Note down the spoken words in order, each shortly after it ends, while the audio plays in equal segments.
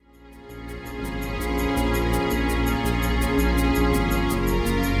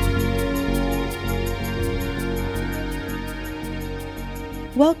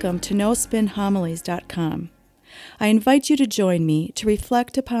Welcome to nospinhomilies.com. I invite you to join me to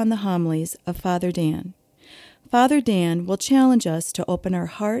reflect upon the homilies of Father Dan. Father Dan will challenge us to open our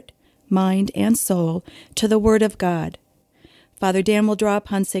heart, mind, and soul to the Word of God. Father Dan will draw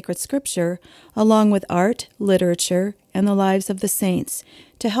upon sacred scripture along with art, literature, and the lives of the saints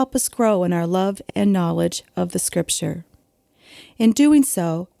to help us grow in our love and knowledge of the scripture. In doing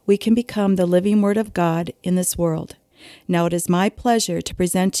so, we can become the living Word of God in this world. Now it is my pleasure to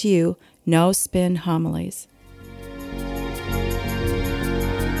present to you No Spin Homilies.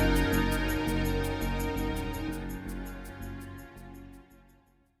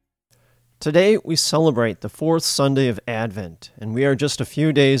 Today we celebrate the fourth Sunday of Advent, and we are just a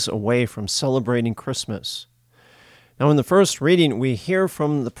few days away from celebrating Christmas. Now in the first reading we hear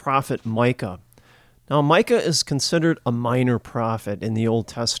from the prophet Micah. Now Micah is considered a minor prophet in the Old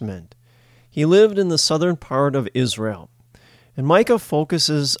Testament. He lived in the southern part of Israel, and Micah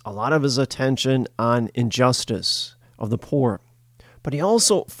focuses a lot of his attention on injustice of the poor, but he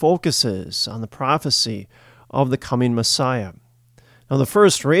also focuses on the prophecy of the coming Messiah. Now, the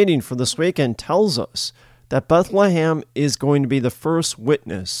first reading for this weekend tells us that Bethlehem is going to be the first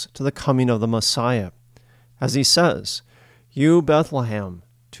witness to the coming of the Messiah. As he says, "You, Bethlehem,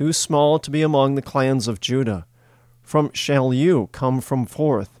 too small to be among the clans of Judah, shall you come from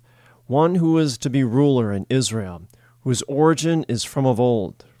forth, one who is to be ruler in Israel, whose origin is from of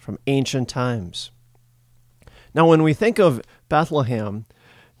old, from ancient times." Now, when we think of Bethlehem,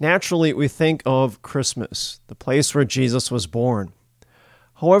 naturally we think of Christmas, the place where Jesus was born.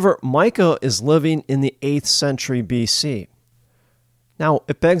 However, Micah is living in the 8th century BC. Now,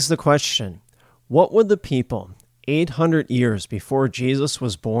 it begs the question, what would the people 800 years before Jesus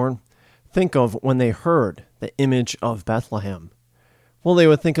was born think of when they heard the image of Bethlehem? Well, they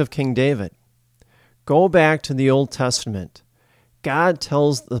would think of King David. Go back to the Old Testament. God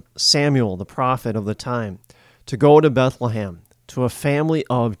tells Samuel, the prophet of the time, to go to Bethlehem, to a family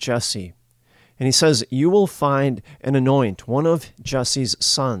of Jesse. And he says, "You will find and anoint one of Jesse's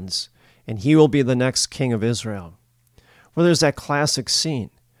sons, and he will be the next king of Israel." Well, there's that classic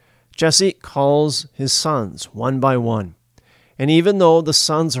scene. Jesse calls his sons one by one. And even though the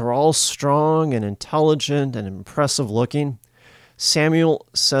sons are all strong and intelligent and impressive looking, Samuel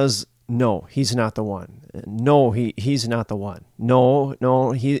says, "No, he's not the one. No, he's not the one. No,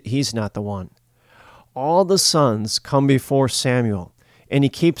 he's not the one." All the sons come before Samuel, and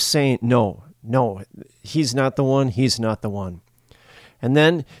he keeps saying, no, he's not the one, he's not the one. And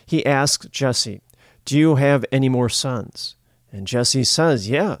then he asks Jesse, "Do you have any more sons?" And Jesse says,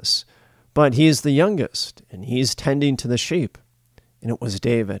 "Yes, but he's the youngest, and he's tending to the sheep." And it was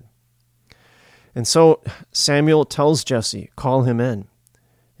David. And so Samuel tells Jesse, "Call him in."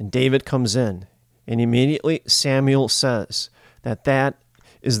 And David comes in, and immediately Samuel says that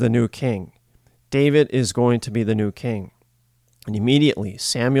is the new king. David is going to be the new king. And immediately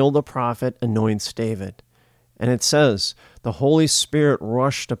Samuel the prophet anoints David. And it says, the Holy Spirit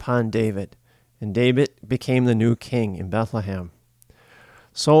rushed upon David, and David became the new king in Bethlehem.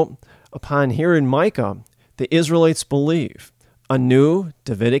 So, upon hearing Micah, the Israelites believe a new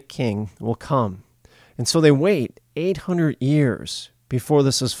Davidic king will come. And so they wait 800 years before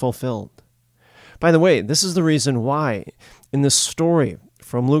this is fulfilled. By the way, this is the reason why in this story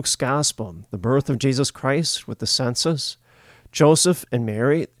from Luke's Gospel, the birth of Jesus Christ with the census, Joseph and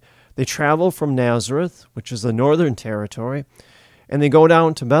Mary, they travel from Nazareth, which is the northern territory, and they go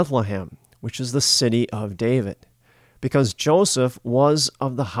down to Bethlehem, which is the city of David, because Joseph was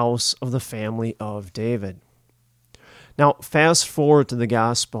of the house of the family of David. Now, fast forward to the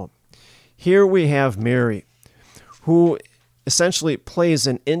Gospel. Here we have Mary, who essentially plays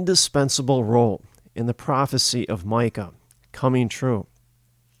an indispensable role in the prophecy of Micah coming true.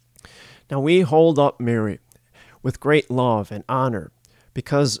 Now, we hold up Mary with great love and honor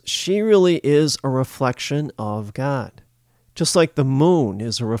because she really is a reflection of God, just like the moon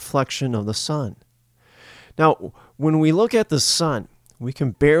is a reflection of the sun. Now, when we look at the sun, we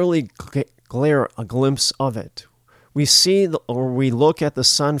can barely glare a glimpse of it. We we look at the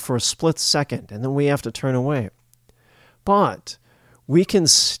sun for a split second, and then we have to turn away. But we can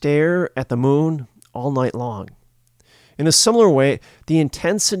stare at the moon all night long. In a similar way, the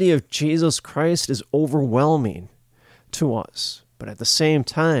intensity of Jesus Christ is overwhelming to us. But at the same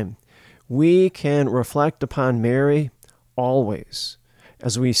time, we can reflect upon Mary always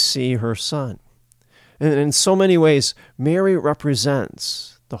as we see her son. And in so many ways, Mary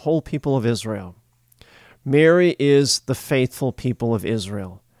represents the whole people of Israel. Mary is the faithful people of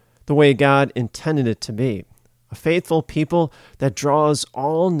Israel, the way God intended it to be, a faithful people that draws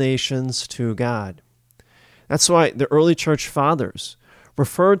all nations to God. That's why the early church fathers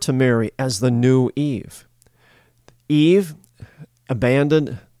referred to Mary as the new Eve. Eve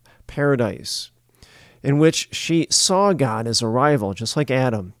abandoned paradise, in which she saw God as a rival, just like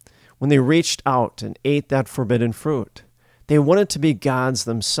Adam, when they reached out and ate that forbidden fruit. They wanted to be gods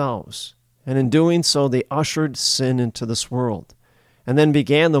themselves, and in doing so, they ushered sin into this world, and then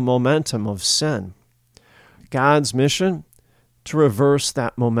began the momentum of sin. God's mission? To reverse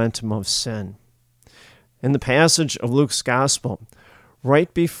that momentum of sin. In the passage of Luke's Gospel,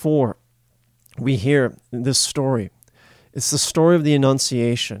 right before we hear this story, it's the story of the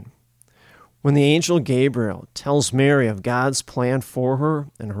Annunciation. When the angel Gabriel tells Mary of God's plan for her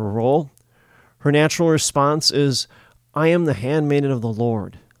and her role, her natural response is, "I am the handmaiden of the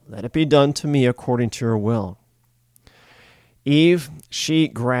Lord. Let it be done to me according to your will." Eve, she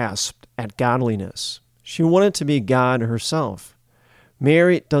grasped at godliness. She wanted to be God herself.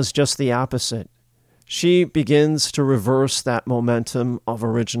 Mary does just the opposite. She begins to reverse that momentum of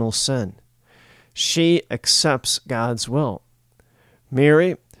original sin. She accepts God's will.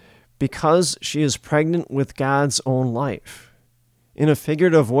 Mary, because she is pregnant with God's own life. In a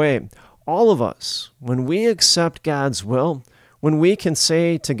figurative way, all of us, when we accept God's will, when we can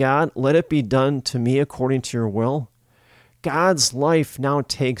say to God, "Let it be done to me according to your will," God's life now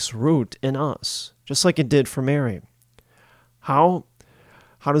takes root in us, just like it did for Mary. How?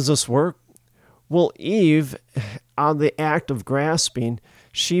 How does this work? Well, Eve, on the act of grasping,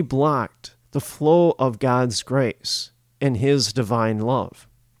 she blocked the flow of God's grace and his divine love.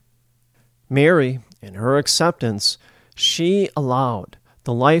 Mary, in her acceptance, she allowed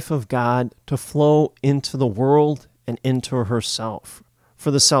the life of God to flow into the world and into herself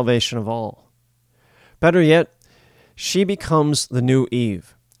for the salvation of all. Better yet, she becomes the new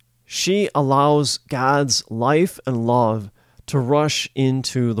Eve. She allows God's life and love to rush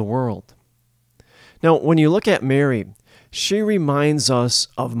into the world. Now, when you look at Mary, she reminds us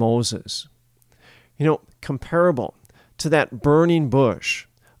of Moses. Comparable to that burning bush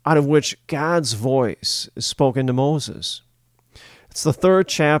out of which God's voice is spoken to Moses. It's the 3rd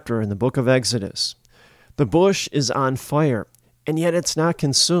chapter in the book of Exodus. The bush is on fire, and yet it's not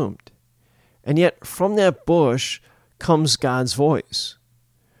consumed. And yet from that bush comes God's voice.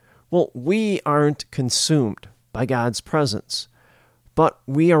 Well, we aren't consumed by God's presence, but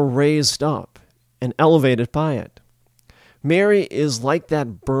we are raised up and elevated by it. Mary is like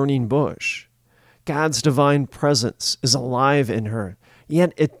that burning bush. God's divine presence is alive in her,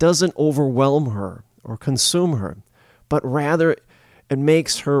 yet it doesn't overwhelm her or consume her, but rather it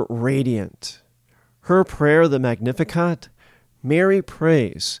makes her radiant. Her prayer, the Magnificat, Mary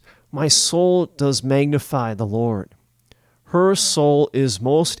prays, "My soul does magnify the Lord." Her soul is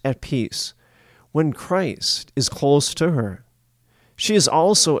most at peace when Christ is close to her. She is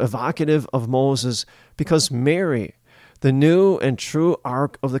also evocative of Moses because Mary, the new and true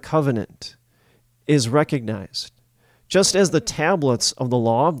Ark of the Covenant, is recognized. Just as the tablets of the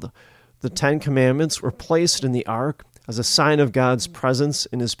law, the 10 Commandments, were placed in the ark as a sign of God's presence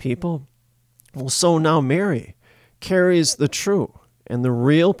in his people, well, so now Mary carries the true and the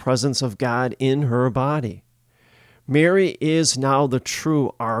real presence of God in her body. Mary is now the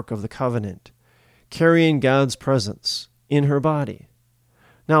true Ark of the Covenant, carrying God's presence in her body.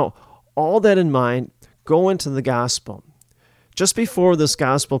 Now, all that in mind, go into the gospel. Just before this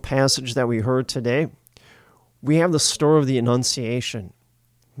gospel passage that we heard today, we have the story of the Annunciation.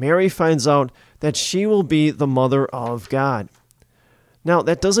 Mary finds out that she will be the mother of God. Now,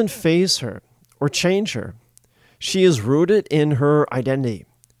 that doesn't faze her or change her. She is rooted in her identity.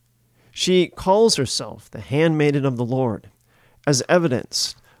 She calls herself the handmaiden of the Lord, as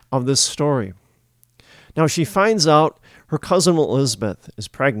evidence of this story. Now, she finds out her cousin Elizabeth is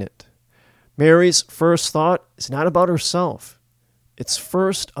pregnant. Mary's first thought is not about herself. It's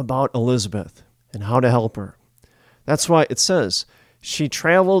first about Elizabeth and how to help her. That's why it says, she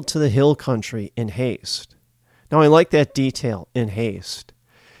traveled to the hill country in haste. Now, I like that detail, in haste.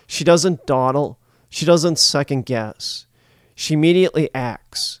 She doesn't dawdle. She doesn't second guess. She immediately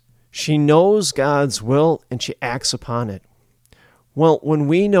acts. She knows God's will and she acts upon it. Well, when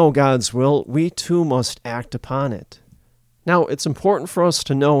we know God's will, we too must act upon it. Now, it's important for us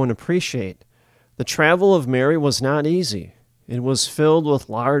to know and appreciate the travel of Mary was not easy. It was filled with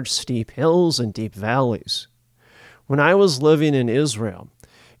large, steep hills and deep valleys. When I was living in Israel,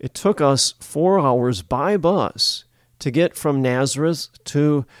 it took us 4 hours by bus to get from Nazareth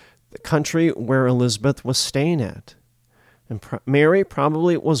to the country where Elizabeth was staying at. And Mary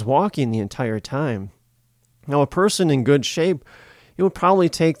probably was walking the entire time. Now, a person in good shape, it would probably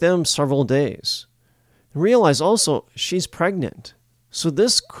take them several days. Realize also, she's pregnant, so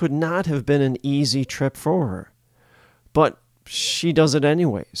this could not have been an easy trip for her. But she does it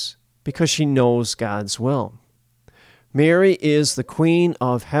anyways because she knows God's will. Mary is the Queen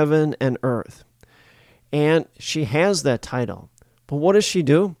of heaven and earth, and she has that title. But what does she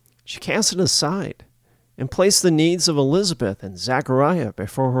do? She casts it aside and placed the needs of Elizabeth and Zechariah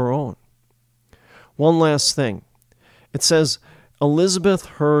before her own. One last thing. It says, Elizabeth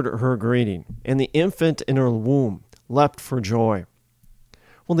heard her greeting, and the infant in her womb leapt for joy.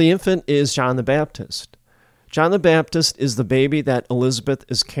 Well, the infant is John the Baptist. John the Baptist is the baby that Elizabeth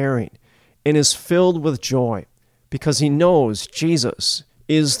is carrying and is filled with joy because he knows Jesus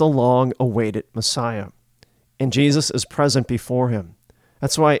is the long-awaited Messiah, and Jesus is present before him.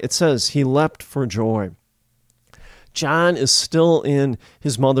 That's why it says he leapt for joy. John is still in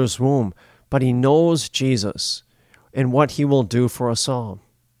his mother's womb, but he knows Jesus and what he will do for us all.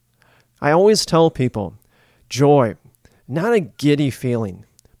 I always tell people, joy, not a giddy feeling,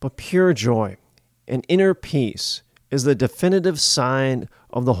 but pure joy and inner peace is the definitive sign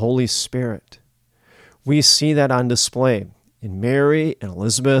of the Holy Spirit. We see that on display in Mary and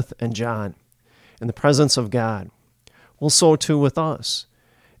Elizabeth and John in the presence of God. Well, so too with us.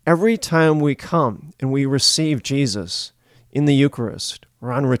 Every time we come and we receive Jesus in the Eucharist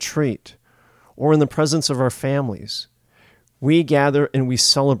or on retreat or in the presence of our families, we gather and we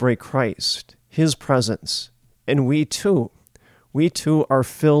celebrate Christ, his presence, and we too are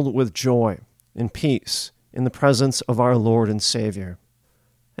filled with joy and peace in the presence of our Lord and Savior.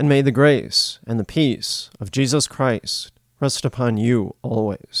 And may the grace and the peace of Jesus Christ rest upon you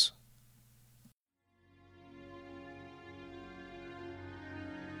always.